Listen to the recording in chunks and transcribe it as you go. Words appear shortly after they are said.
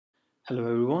Hello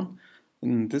everyone.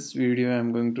 In this video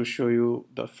I'm going to show you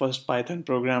the first Python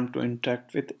program to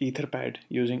interact with Etherpad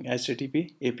using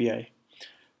HTTP API.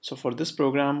 So for this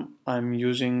program I'm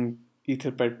using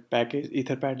Etherpad package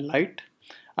Etherpad Lite.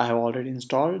 I have already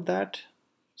installed that.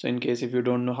 So in case if you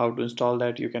don't know how to install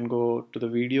that, you can go to the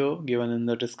video given in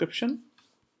the description.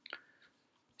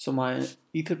 So my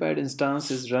Etherpad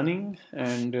instance is running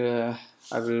and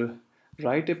I will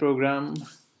write a program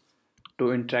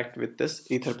to interact with this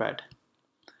Etherpad.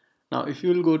 Now, if you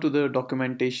will go to the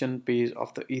documentation page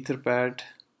of the Etherpad,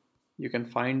 you can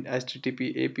find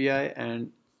HTTP API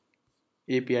and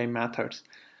API methods.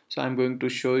 So I'm going to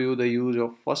show you the use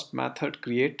of first method,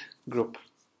 create group.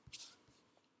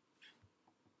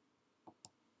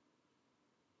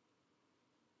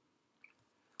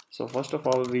 So first of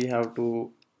all, we have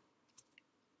to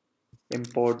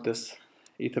import this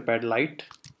Etherpad Lite.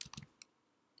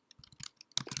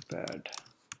 Etherpad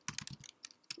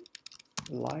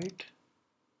Lite.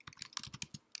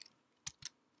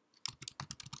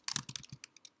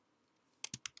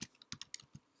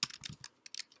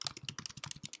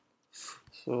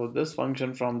 So this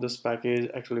function from this package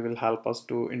actually will help us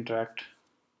to interact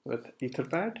with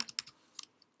Etherpad.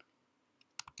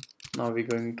 Now we're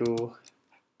going to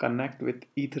connect with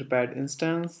Etherpad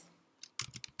instance.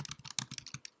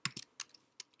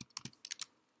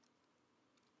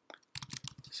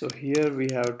 So here we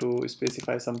have to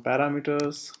specify some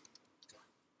parameters.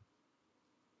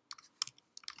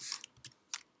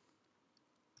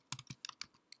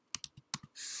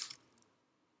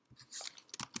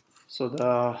 So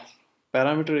the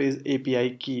parameter is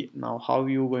API key. Now how are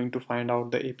you going to find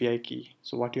out the API key?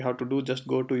 So what you have to do, just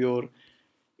go to your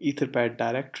Etherpad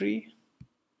directory,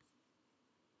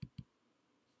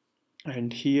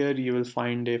 and here you will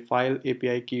find a file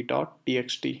API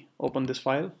key.txt. Open this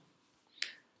file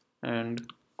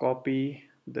and copy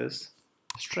this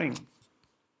string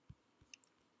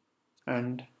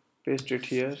and paste it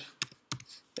here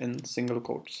in single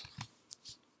quotes.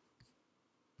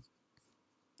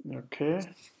 Okay.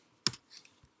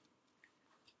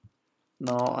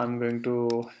 Now I'm going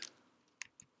to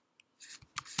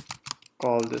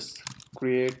call this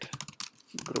create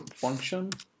group function.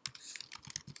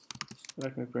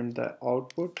 Let me print the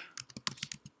output.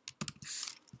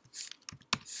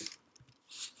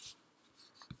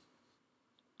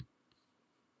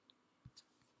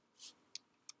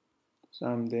 So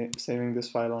I'm saving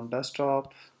this file on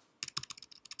desktop,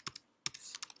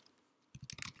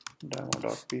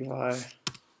 demo.py.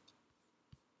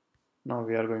 Now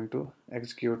we are going to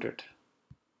execute it.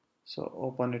 So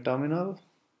open a terminal.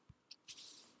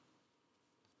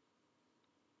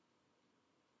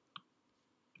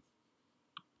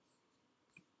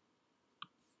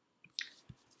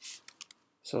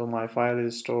 So my file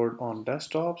is stored on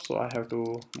desktop, so I have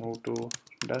to move to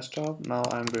desktop. Now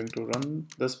I'm going to run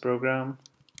this program.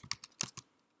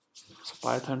 So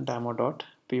python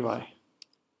demo.py.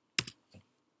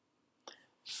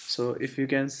 So if you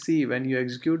can see, when you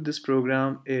execute this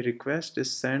program, a request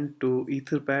is sent to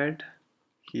Etherpad.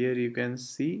 Here you can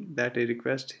see that a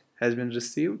request has been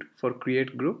received for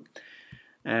create group,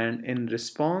 and in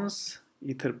response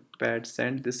Etherpad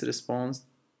sent this response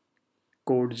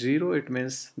code 0. It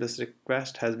means this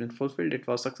request has been fulfilled, it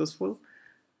was successful,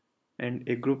 and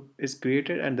a group is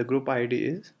created and the group ID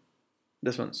is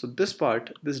this one. So this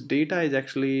part, this data is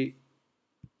actually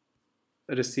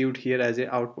received here as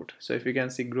a output. So if you can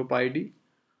see group ID,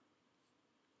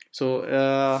 so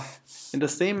in the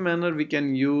same manner we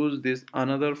can use this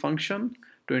another function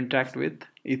to interact with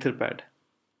Etherpad.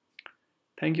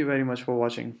 Thank you very much for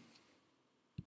watching.